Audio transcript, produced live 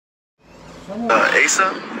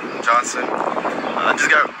Asa Johnson. I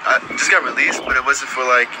just got released, but it wasn't for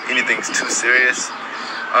like anything too serious.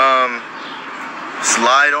 Just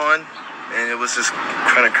lied on, and it was just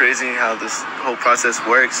kind of crazy how this whole process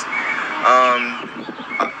works.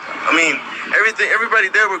 I mean, everybody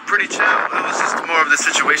there were pretty chill. It was just more of the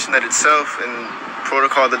situation that itself and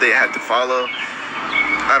protocol that they had to follow.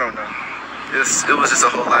 I don't know. It was just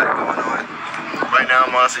a whole lot going on. Right now,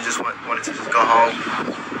 I'm honestly just wanted to just go home,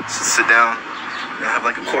 just sit down. I have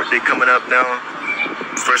like a court date coming up now.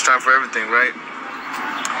 First time for everything, right?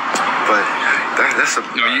 But that's a...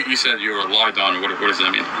 No, you said you were lied on. What does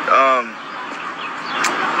that mean?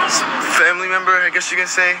 Family member, I guess you can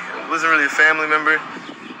say. It wasn't really a family member.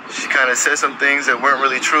 She kind of said some things that weren't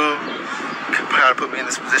really true. Kind of put me in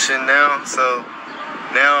this position now. So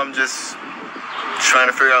now I'm just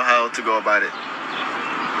trying to figure out how to go about it.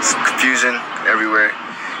 It's confusion everywhere.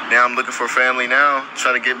 Now I'm looking for family now,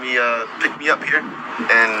 trying to get me, pick me up here,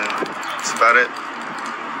 and that's about it.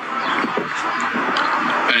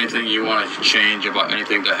 Anything you want to change about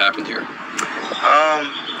anything that happened here?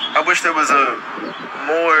 I wish there was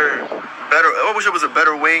a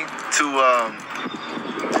better way to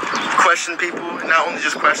question people, and not only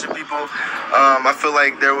just question people. I feel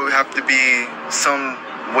like there would have to be some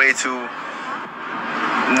way to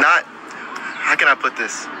not, how can I put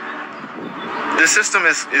this? The system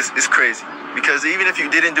is crazy, because even if you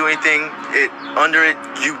didn't do anything,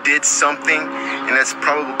 you did something, and that's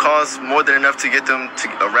probable cause more than enough to get them to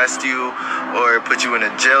arrest you or put you in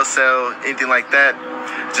a jail cell, anything like that.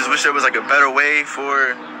 Just wish there was like a better way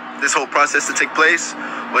for this whole process to take place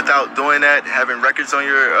without doing that, having records on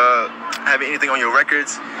your, having anything on your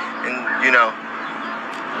records, and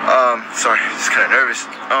sorry, just kind of nervous.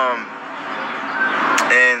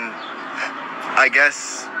 And I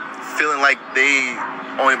guess feeling like they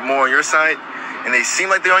only more on your side, and they seem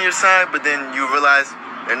like they're on your side, but then you realize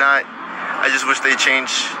they're not. I just wish they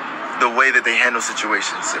change the way that they handle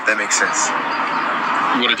situations, if that makes sense.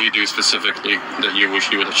 What did you do specifically that you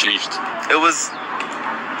wish you would have changed?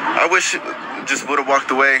 I wish it just would have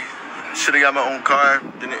walked away. Should have got my own car,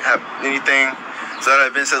 didn't have anything. So that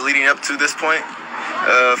events leading up to this point,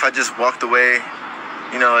 if I just walked away,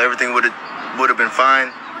 everything would have been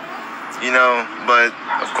fine. But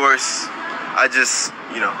of course, I just,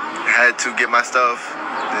 had to get my stuff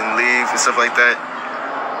and leave and stuff like that.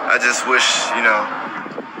 I just wish,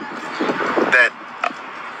 that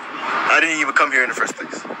I didn't even come here in the first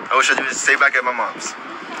place. I wish I could just stay back at my mom's.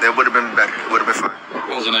 That would have been better. It would have been fine.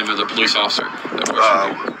 What was the name of the police officer?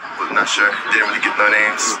 I'm not sure. Didn't really get no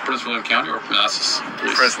names. Prince William County or Manassas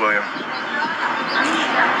Police? Prince William.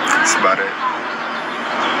 That's about it.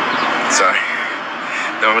 Sorry.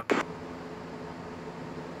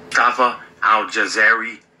 Mustafa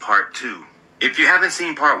Al-Jazari Part 2. If you haven't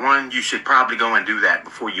seen Part 1, you should probably go and do that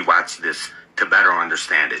before you watch this to better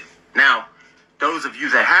understand it. Now, those of you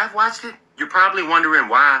that have watched it, you're probably wondering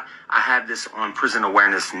why I have this on Prison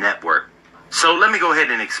Awareness Network. So let me go ahead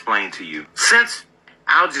and explain to you. Since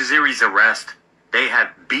Al-Jazari's arrest, they have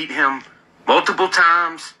beat him multiple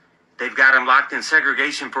times. They've got him locked in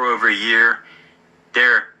segregation for over a year.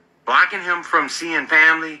 They're blocking him from seeing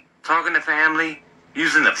family, talking to family,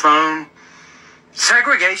 using the phone.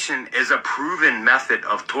 Segregation is a proven method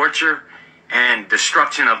of torture and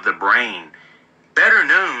destruction of the brain, better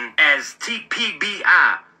known as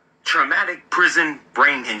TPBI, traumatic prison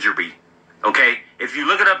brain injury. Okay, if you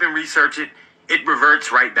look it up and research it, it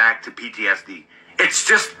reverts right back to PTSD. It's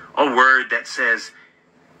just a word that says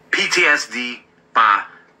PTSD by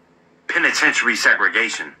penitentiary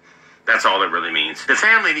segregation. That's all it really means. The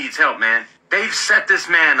family needs help, man. They've set this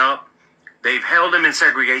man up. They've held him in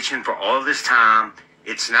segregation for all this time.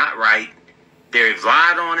 It's not right. They've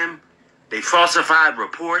lied on him. They falsified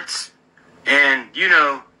reports. And,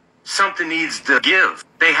 something needs to give.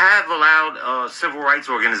 They have allowed a civil rights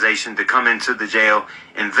organization to come into the jail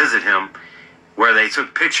and visit him, where they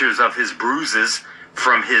took pictures of his bruises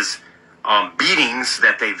from his beatings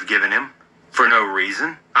that they've given him for no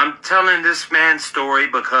reason. I'm telling this man's story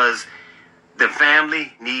because the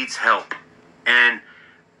family needs help and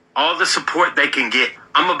all the support they can get.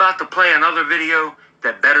 I'm about to play another video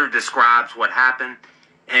that better describes what happened,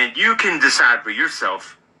 and you can decide for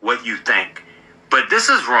yourself what you think. But this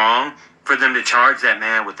is wrong for them to charge that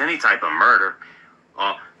man with any type of murder,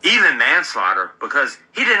 even manslaughter, because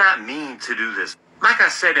he did not mean to do this. Like I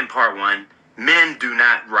said in Part 1, men do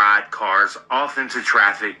not ride cars off into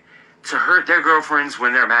traffic to hurt their girlfriends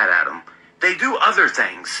when they're mad at them. They do other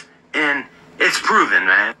things, and it's proven,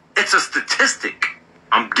 man. It's a statistic.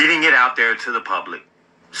 I'm getting it out there to the public.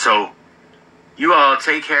 So, you all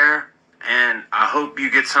take care, and I hope you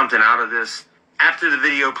get something out of this. After the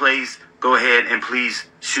video plays, go ahead and please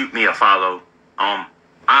shoot me a follow. I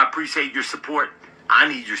appreciate your support. I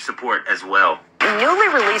need your support as well. Newly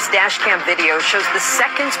released dashcam video shows the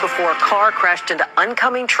seconds before a car crashed into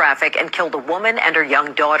oncoming traffic and killed a woman and her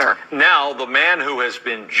young daughter. Now, the man who has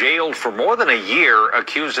been jailed for more than a year,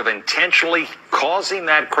 accused of intentionally causing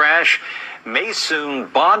that crash, may soon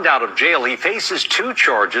bond out of jail. He faces 2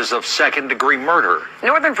 charges of second-degree murder.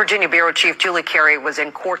 Northern Virginia Bureau Chief Julie Carey was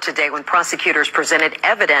in court today when prosecutors presented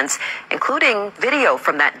evidence, including video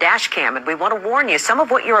from that dashcam. And we want to warn you, some of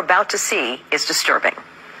what you're about to see is disturbing.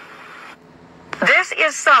 This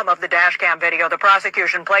is some of the dashcam video the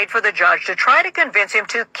prosecution played for the judge to try to convince him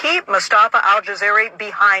to keep Mustafa Al-Jazari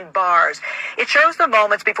behind bars. It shows the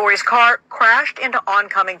moments before his car crashed into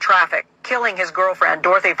oncoming traffic, killing his girlfriend,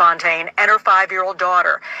 Dorothy Fontaine, and her 5-year-old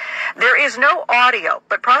daughter. There is no audio,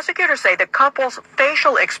 but prosecutors say the couple's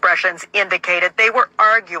facial expressions indicated they were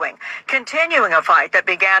arguing, continuing a fight that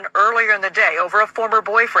began earlier in the day over a former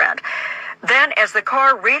boyfriend. Then, as the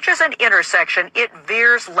car reaches an intersection, it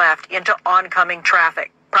veers left into oncoming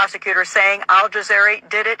traffic. Prosecutors saying Al-Jazari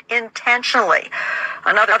did it intentionally.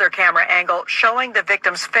 Another camera angle showing the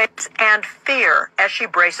victim's face and fear as she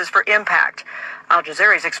braces for impact.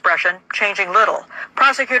 Al-Jazari's expression changing little.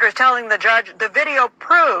 Prosecutors telling the judge the video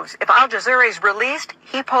proves if Al-Jazari's released,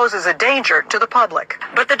 he poses a danger to the public.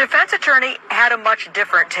 But the defense attorney had a much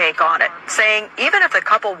different take on it, saying even if the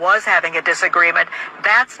couple was having a disagreement,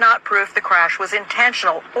 that's not proof the crash was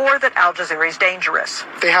intentional or that Al-Jazari's dangerous.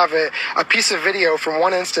 They have a piece of video from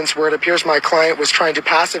one instance where it appears my client was trying to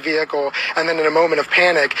pass a vehicle and then in a moment of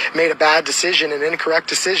panic made a bad decision, an incorrect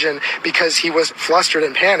decision, because he was flustered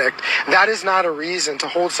and panicked. That is not a reason to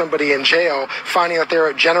hold somebody in jail, finding that they're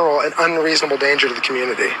a general and unreasonable danger to the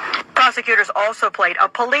community. Prosecutors also played a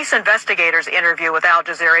police investigator's interview with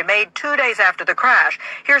Al-Jazari made 2 days after the crash.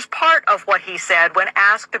 Here's part of what he said when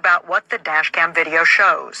asked about what the dashcam video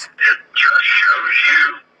shows. It just shows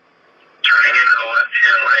you turning into the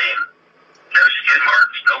left-hand lane, no skid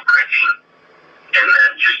marks, no braking, and then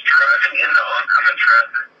just driving into oncoming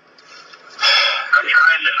traffic. I'm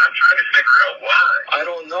trying to figure out why. I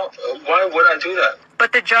don't know. Why would I do that?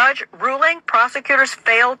 But the judge ruling prosecutors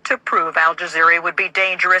failed to prove Al-Jazari would be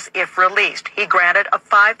dangerous if released. He granted a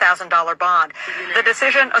 $5,000 bond. The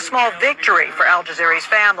decision, a small victory for Al-Jazari's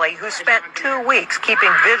family, who spent 2 weeks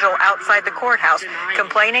keeping vigil outside the courthouse,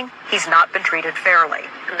 complaining he's not been treated fairly.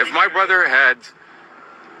 If my brother had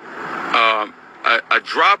a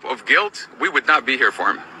drop of guilt, we would not be here for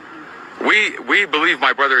him. We believe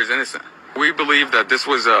my brother is innocent. We believe that this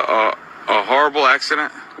was a horrible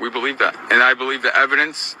accident. We believe that. And I believe the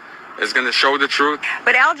evidence is going to show the truth.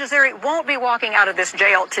 But Al-Jazari won't be walking out of this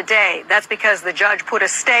jail today. That's because the judge put a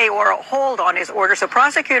stay or a hold on his order so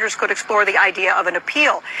prosecutors could explore the idea of an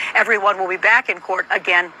appeal. Everyone will be back in court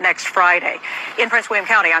again next Friday. In Prince William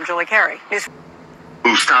County, I'm Julie Carey.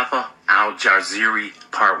 Mustafa Al-Jazari,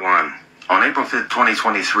 Part 1. On April 5th,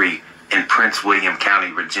 2023, in Prince William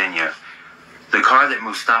County, Virginia, the car that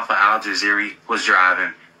Mustafa Al-Jazari was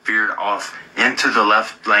driving veered off into the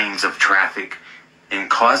left lanes of traffic and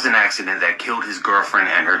caused an accident that killed his girlfriend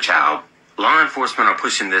and her child. Law enforcement are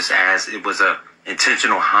pushing this as it was an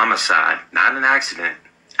intentional homicide, not an accident,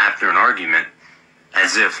 after an argument,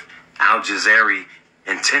 as if Al-Jazari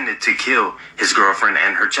intended to kill his girlfriend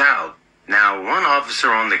and her child. Now, one officer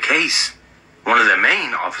on the case, one of the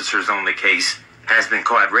main officers on the case, has been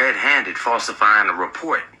caught red-handed falsifying a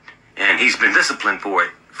report, and he's been disciplined for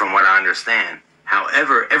it, from what I understand.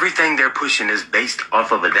 However, everything they're pushing is based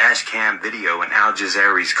off of a dash cam video in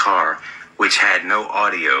Al-Jazari's car, which had no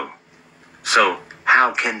audio. So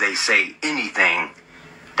how can they say anything?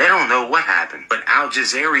 They don't know what happened. But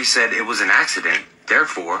Al-Jazari said it was an accident.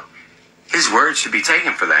 Therefore, his word should be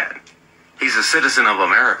taken for that. He's a citizen of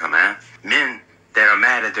America, man. Men that are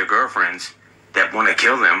mad at their girlfriends that want to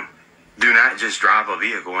kill them do not just drive a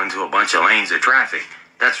vehicle into a bunch of lanes of traffic.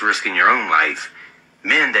 That's risking your own life.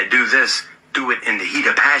 Men that do this do it in the heat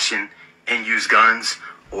of passion and use guns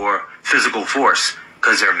or physical force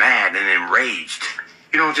because they're mad and enraged.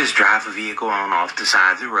 You don't just drive a vehicle on off the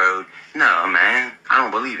side of the road. No, man, I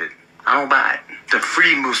don't believe it. I don't buy it. The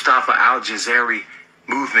Free Mustafa Al-Jazari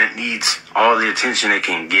movement needs all the attention it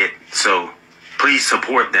can get, so please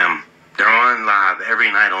support them. They're on live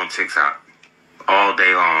every night on TikTok. all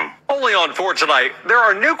day long. Only on 4 tonight, there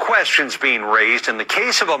are new questions being raised in the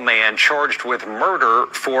case of a man charged with murder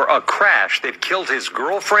for a crash that killed his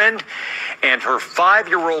girlfriend and her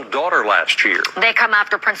 5-year-old daughter last year. They come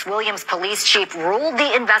after Prince William's police chief ruled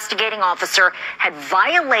the investigating officer had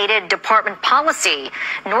violated department policy.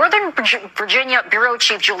 Northern Virginia Bureau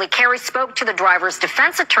Chief Julie Carey spoke to the driver's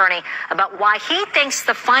defense attorney about why he thinks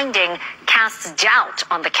the finding casts doubt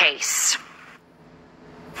on the case.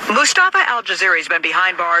 Mustafa Al-Jazeera has been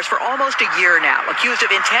behind bars for almost a year now, accused of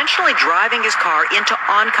intentionally driving his car into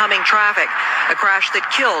oncoming traffic, a crash that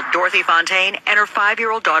killed Dorothy Fontaine and her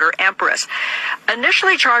 5-year-old daughter, Empress.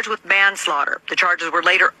 Initially charged with manslaughter, the charges were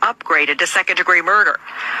later upgraded to second-degree murder.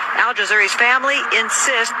 Al-Jazeera's family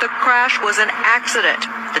insists the crash was an accident.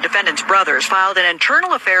 The defendant's brothers filed an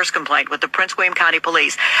internal affairs complaint with the Prince William County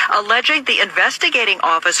Police, alleging the investigating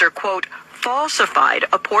officer, quote, falsified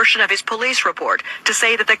a portion of his police report to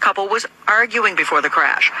say that the couple was arguing before the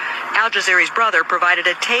crash. Al-Jazeera's brother provided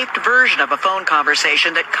a taped version of a phone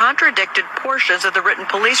conversation that contradicted portions of the written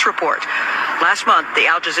police report. Last month, the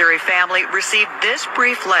Al-Jazeera family received this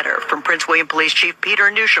brief letter from Prince William Police Chief Peter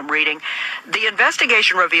Newsham reading, "The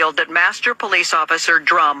investigation revealed that Master Police Officer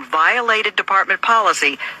Drum violated department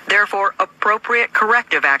policy, therefore appropriate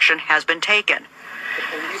corrective action has been taken."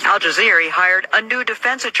 Al-Jazeera hired a new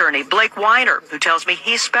defense attorney, Blake Weiner, who tells me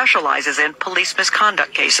he specializes in police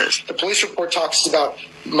misconduct cases. The police report talks about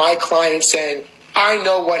my client saying, "I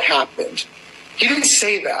know what happened." He didn't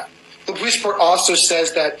say that. The police report also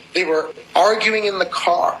says that they were arguing in the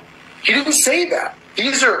car. He didn't say that.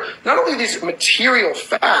 These are not only these material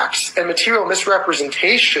facts and material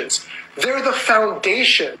misrepresentations, they're the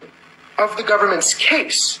foundation of the government's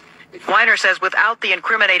case. Weiner says without the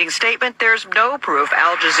incriminating statement, there's no proof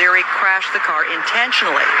Al-Jazeera crashed the car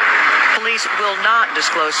intentionally. Police will not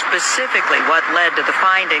disclose specifically what led to the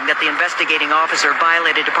finding that the investigating officer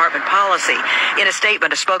violated department policy. In a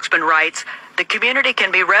statement, a spokesman writes, "The community can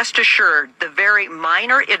be rest assured the very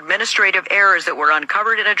minor administrative errors that were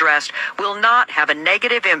uncovered and addressed will not have a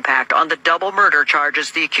negative impact on the double murder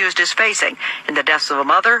charges the accused is facing in the deaths of a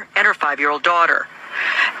mother and her 5-year-old daughter."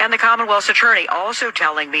 And the Commonwealth's attorney also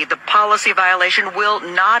telling me the policy violation will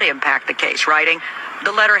not impact the case, writing,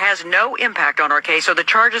 "The letter has no impact on our case or the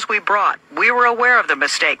charges we brought. We were aware of the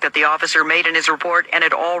mistake that the officer made in his report and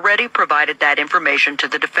had already provided that information to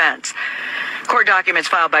the defense." Court documents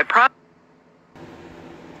filed by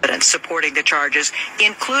evidence supporting the charges,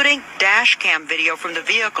 including dash cam video from the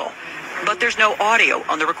vehicle. But there's no audio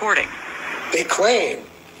on the recording. They claim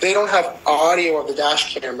they don't have audio of the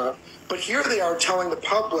dash camera, but here they are telling the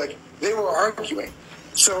public they were arguing.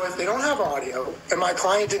 So if they don't have audio, and my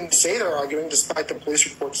client didn't say they're arguing despite the police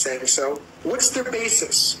report saying so, what's their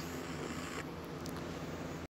basis?